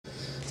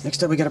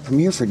Next up, we got a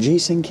premiere for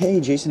Jason K.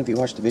 Jason, if you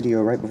watched the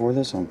video right before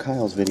this on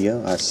Kyle's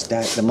video, I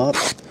stacked them up,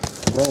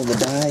 roll the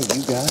die,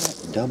 you got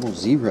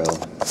 00.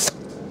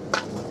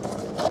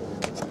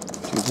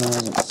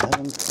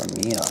 2007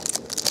 premiere.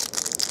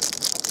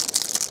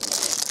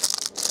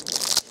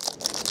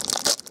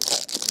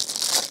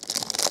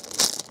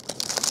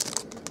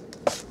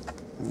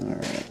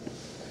 Alright.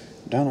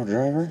 Donald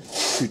Driver,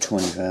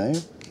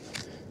 225.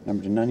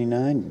 Number to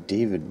 99,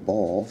 David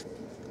Ball.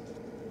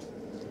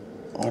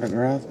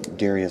 Autograph,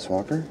 Darius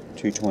Walker,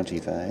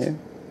 225.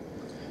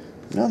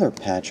 Another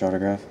patch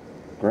autograph,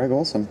 Greg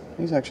Olson.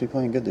 He's actually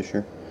playing good this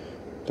year.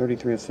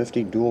 33 of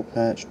 50, dual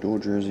patch, dual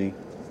jersey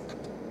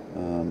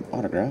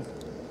autograph,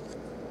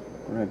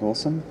 Greg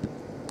Olson.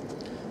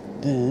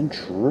 Then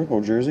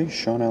triple jersey,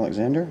 Sean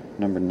Alexander,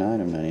 number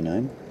 9 of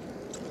 99.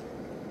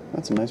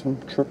 That's a nice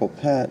one. Triple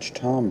patch,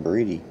 Tom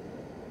Brady,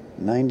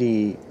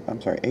 89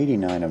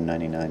 of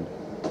 99.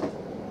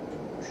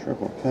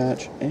 Triple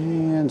patch,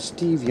 and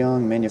Steve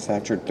Young,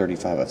 manufactured,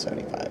 35 of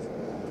 75.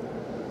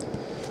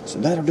 So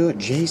that'll do it,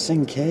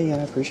 Jason K. I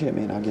appreciate it,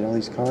 man. I'll get all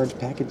these cards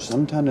packaged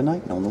sometime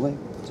tonight and on the way.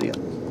 See ya.